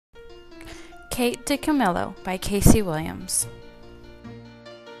Kate Dicamillo by Casey Williams.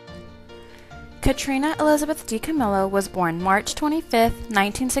 Katrina Elizabeth Dicamillo was born March 25,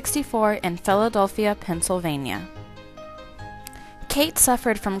 1964 in Philadelphia, Pennsylvania. Kate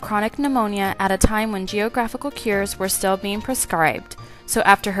suffered from chronic pneumonia at a time when geographical cures were still being prescribed, so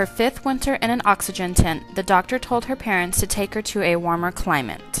after her 5th winter in an oxygen tent, the doctor told her parents to take her to a warmer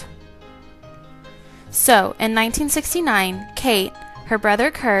climate. So, in 1969, Kate, her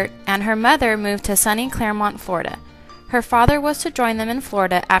brother Kurt, and her mother moved to sunny Claremont, Florida. Her father was to join them in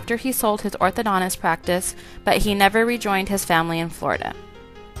Florida after he sold his orthodontist practice, but he never rejoined his family in Florida.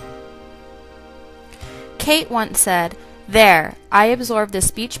 Kate once said, "There, I absorbed the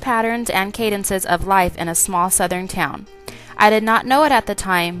speech patterns and cadences of life in a small southern town. I did not know it at the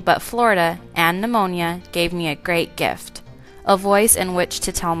time, but Florida and pneumonia gave me a great gift, a voice in which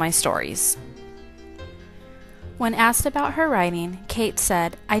to tell my stories." When asked about her writing, Kate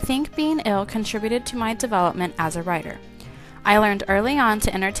said, "I think being ill contributed to my development as a writer. I learned early on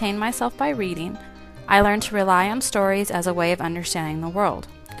to entertain myself by reading. I learned to rely on stories as a way of understanding the world.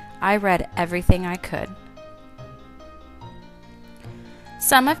 I read everything I could."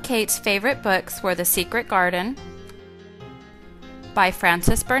 Some of Kate's favorite books were The Secret Garden by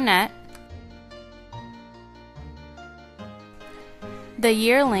Frances Burnett, The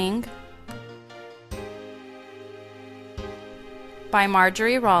Yearling by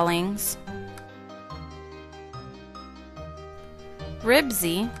Marjorie Rawlings,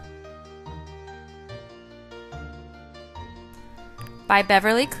 Ribsy by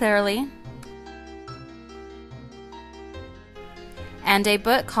Beverly Cleary, and a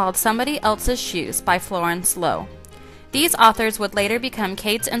book called Somebody Else's Shoes by Florence Lowe. These authors would later become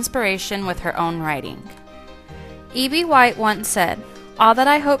Kate's inspiration with her own writing. E.B. White once said, "All that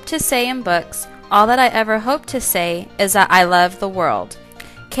I hope to say in books, all that I ever hope to say, is that I love the world."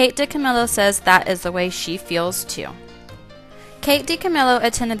 Kate Dicamillo says that is the way she feels too. Kate Dicamillo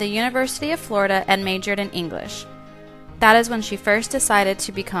attended the University of Florida and majored in English. That is when she first decided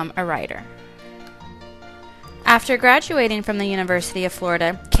to become a writer. After graduating from the University of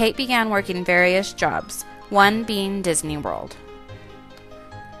Florida, Kate began working various jobs, one being Disney World.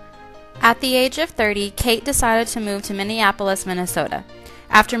 At the age of 30, Kate decided to move to Minneapolis, Minnesota.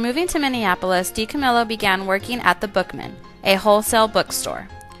 After moving to Minneapolis, Dicamillo began working at the Bookman, a wholesale bookstore.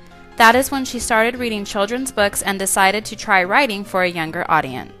 That is when she started reading children's books and decided to try writing for a younger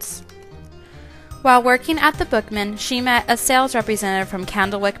audience. While working at the Bookman, she met a sales representative from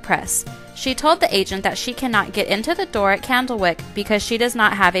Candlewick Press. She told the agent that she cannot get into the door at Candlewick because she does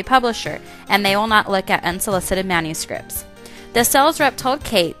not have a publisher, and they will not look at unsolicited manuscripts. The sales rep told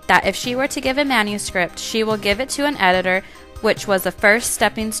Kate that if she were to give a manuscript, she will give it to an editor, which was the first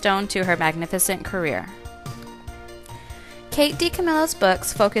stepping stone to her magnificent career. Kate Dicamillo's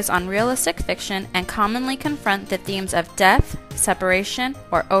books focus on realistic fiction and commonly confront the themes of death, separation,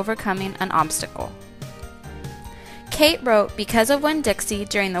 or overcoming an obstacle. Kate wrote Because of Winn-Dixie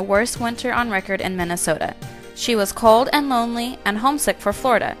during the worst winter on record in Minnesota. She was cold and lonely and homesick for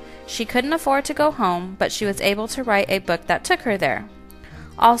Florida. She couldn't afford to go home, but she was able to write a book that took her there.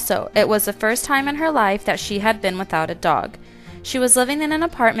 Also, it was the first time in her life that she had been without a dog. She was living in an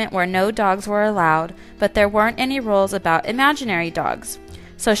apartment where no dogs were allowed, but there weren't any rules about imaginary dogs.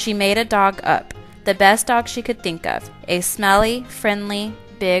 So she made a dog up, the best dog she could think of, a smelly, friendly,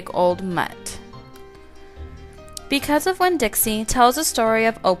 big old mutt. Because of Winn-Dixie tells the story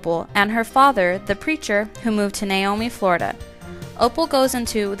of Opal and her father, the preacher, who moved to Naomi, Florida. Opal goes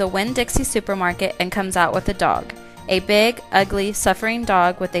into the Winn-Dixie supermarket and comes out with a dog, a big, ugly, suffering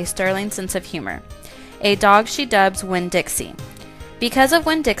dog with a sterling sense of humor. A dog she dubs Winn-Dixie. Because of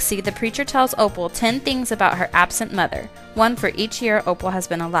Winn-Dixie, the preacher tells Opal 10 things about her absent mother, one for each year Opal has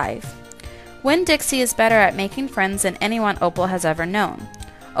been alive. Winn-Dixie is better at making friends than anyone Opal has ever known.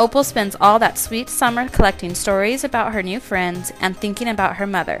 Opal spends all that sweet summer collecting stories about her new friends and thinking about her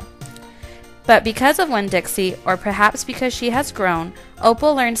mother. But because of Winn-Dixie, or perhaps because she has grown,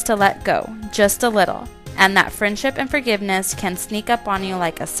 Opal learns to let go, just a little, and that friendship and forgiveness can sneak up on you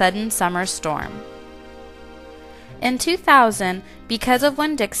like a sudden summer storm. In 2000, Because of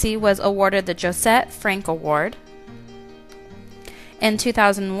Winn-Dixie was awarded the Josette Frank Award. In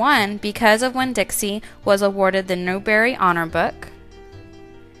 2001, Because of Winn-Dixie was awarded the Newbery Honor Book.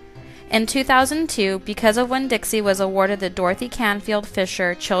 In 2002, Because of Winn-Dixie was awarded the Dorothy Canfield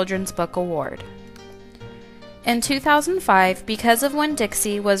Fisher Children's Book Award. In 2005, Because of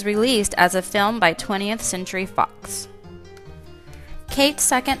Winn-Dixie was released as a film by 20th Century Fox. Kate's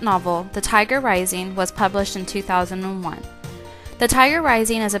second novel, The Tiger Rising, was published in 2001. The Tiger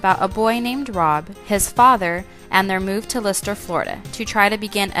Rising is about a boy named Rob, his father, and their move to Lister, Florida, to try to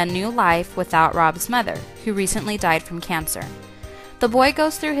begin a new life without Rob's mother, who recently died from cancer. The boy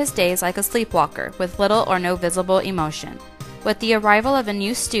goes through his days like a sleepwalker, with little or no visible emotion. With the arrival of a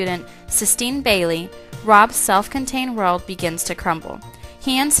new student, Sistine Bailey, Rob's self-contained world begins to crumble.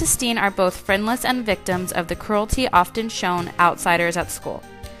 He and Sistine are both friendless and victims of the cruelty often shown outsiders at school.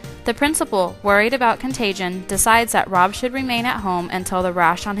 The principal, worried about contagion, decides that Rob should remain at home until the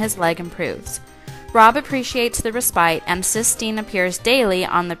rash on his leg improves. Rob appreciates the respite, and Sistine appears daily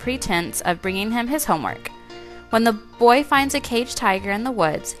on the pretense of bringing him his homework. When the boy finds a caged tiger in the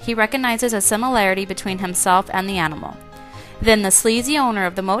woods, he recognizes a similarity between himself and the animal. Then the sleazy owner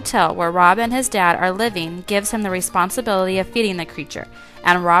of the motel where Rob and his dad are living gives him the responsibility of feeding the creature,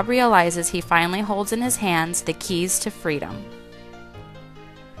 and Rob realizes he finally holds in his hands the keys to freedom.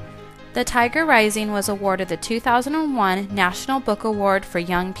 The Tiger Rising was awarded the 2001 National Book Award for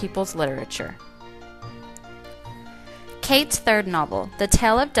Young People's Literature. Kate's third novel, The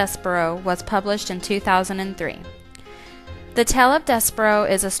Tale of Despero, was published in 2003. The Tale of Despero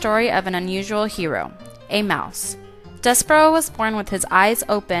is a story of an unusual hero, a mouse. Despero was born with his eyes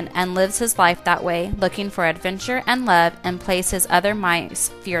open and lives his life that way, looking for adventure and love in places other mice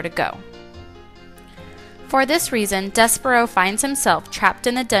fear to go. For this reason, Despero finds himself trapped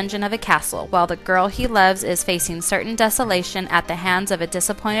in the dungeon of a castle, while the girl he loves is facing certain desolation at the hands of a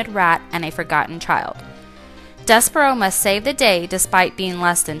disappointed rat and a forgotten child. Despero must save the day despite being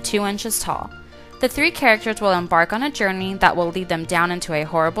less than 2 inches tall. The three characters will embark on a journey that will lead them down into a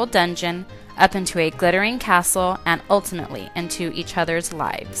horrible dungeon, up into a glittering castle, and ultimately into each other's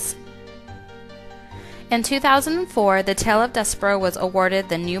lives. In 2004, The Tale of Despero was awarded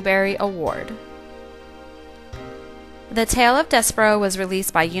the Newbery Award. The Tale of Despero was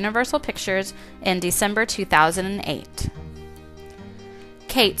released by Universal Pictures in December 2008.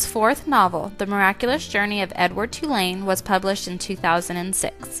 Kate's fourth novel, The Miraculous Journey of Edward Tulane, was published in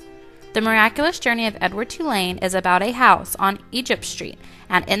 2006. The Miraculous Journey of Edward Tulane is about a house on Egypt Street,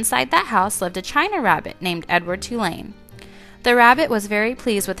 and inside that house lived a China rabbit named Edward Tulane. The rabbit was very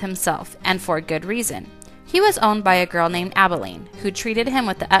pleased with himself, and for good reason. He was owned by a girl named Abilene, who treated him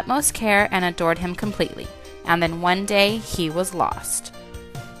with the utmost care and adored him completely. And then one day he was lost.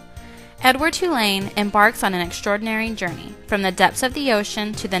 Edward Tulane embarks on an extraordinary journey, from the depths of the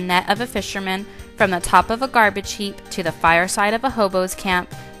ocean to the net of a fisherman, from the top of a garbage heap to the fireside of a hobo's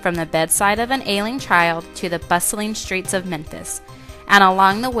camp, from the bedside of an ailing child to the bustling streets of Memphis. And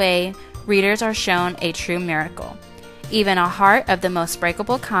along the way, readers are shown a true miracle. Even a heart of the most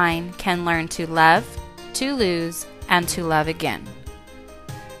breakable kind can learn to love, to lose, and to love again.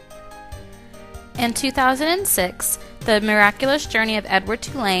 In 2006, The Miraculous Journey of Edward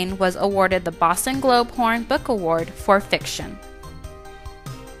Tulane was awarded the Boston Globe Horn Book Award for fiction.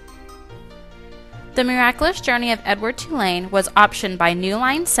 The Miraculous Journey of Edward Tulane was optioned by New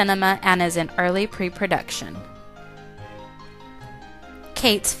Line Cinema and is in early pre-production.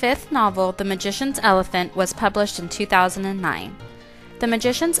 Kate's fifth novel, The Magician's Elephant, was published in 2009. The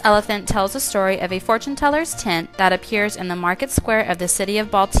Magician's Elephant tells the story of a fortune-teller's tent that appears in the market square of the city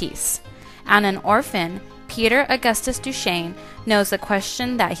of Baltise, and an orphan, Peter Augustus Duchesne, knows the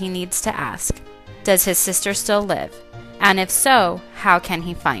question that he needs to ask. Does his sister still live? And if so, how can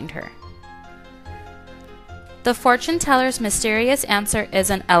he find her? The fortune teller's mysterious answer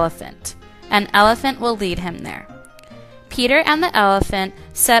is an elephant. An elephant will lead him there. Peter and the elephant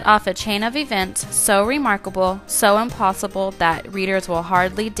set off a chain of events so remarkable, so impossible that readers will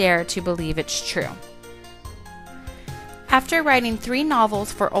hardly dare to believe it's true. After writing 3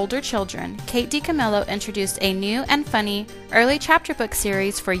 novels for older children, Kate Dicamillo introduced a new and funny early chapter book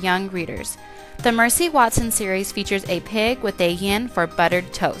series for young readers. The Mercy Watson series features a pig with a yen for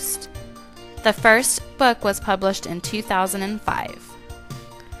buttered toast. The first book was published in 2005.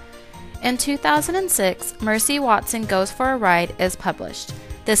 In 2006, Mercy Watson Goes for a Ride is published.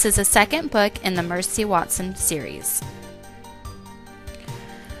 This is the second book in the Mercy Watson series.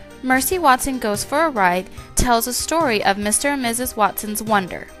 Mercy Watson Goes for a Ride tells a story of Mr. and Mrs. Watson's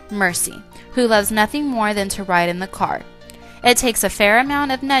wonder, Mercy, who loves nothing more than to ride in the car. It takes a fair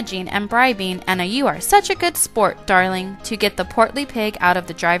amount of nudging and bribing and a "you are such a good sport, darling" to get the portly pig out of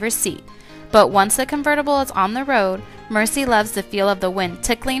the driver's seat. But once the convertible is on the road, Mercy loves the feel of the wind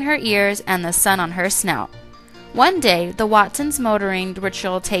tickling her ears and the sun on her snout. One day, the Watsons' motoring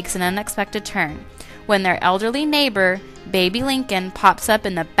ritual takes an unexpected turn, when their elderly neighbor, Baby Lincoln, pops up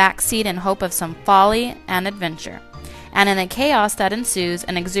in the back seat in hope of some folly and adventure. And in the chaos that ensues,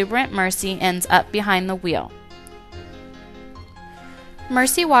 an exuberant Mercy ends up behind the wheel.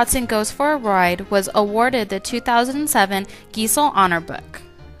 Mercy Watson Goes for a Ride was awarded the 2007 Giesel Honor Book.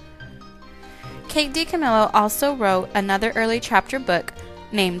 Kate Dicamillo also wrote another early chapter book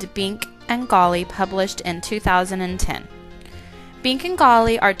named Bink and Golly, published in 2010. Bink and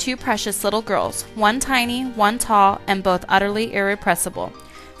Golly are two precious little girls, one tiny, one tall, and both utterly irrepressible.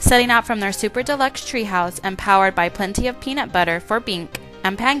 Setting out from their super deluxe treehouse and powered by plenty of peanut butter for Bink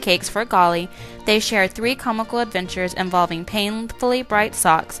and pancakes for Golly, they share 3 comical adventures involving painfully bright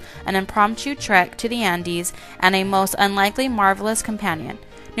socks, an impromptu trek to the Andes, and a most unlikely marvelous companion.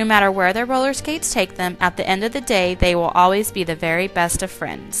 No matter where their roller skates take them, at the end of the day, they will always be the very best of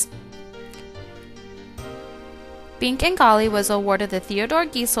friends. Bink and Golly was awarded the Theodore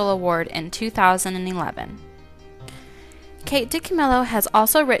Giesel Award in 2011. Kate Dicamillo has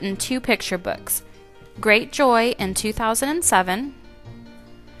also written 2 picture books, Great Joy in 2007,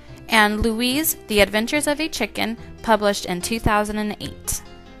 and Louise, The Adventures of a Chicken, published in 2008.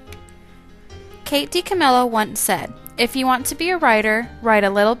 Kate Dicamillo once said, "If you want to be a writer, write a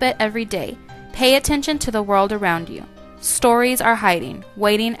little bit every day. Pay attention to the world around you. Stories are hiding,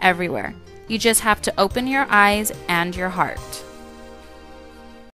 waiting everywhere. You just have to open your eyes and your heart."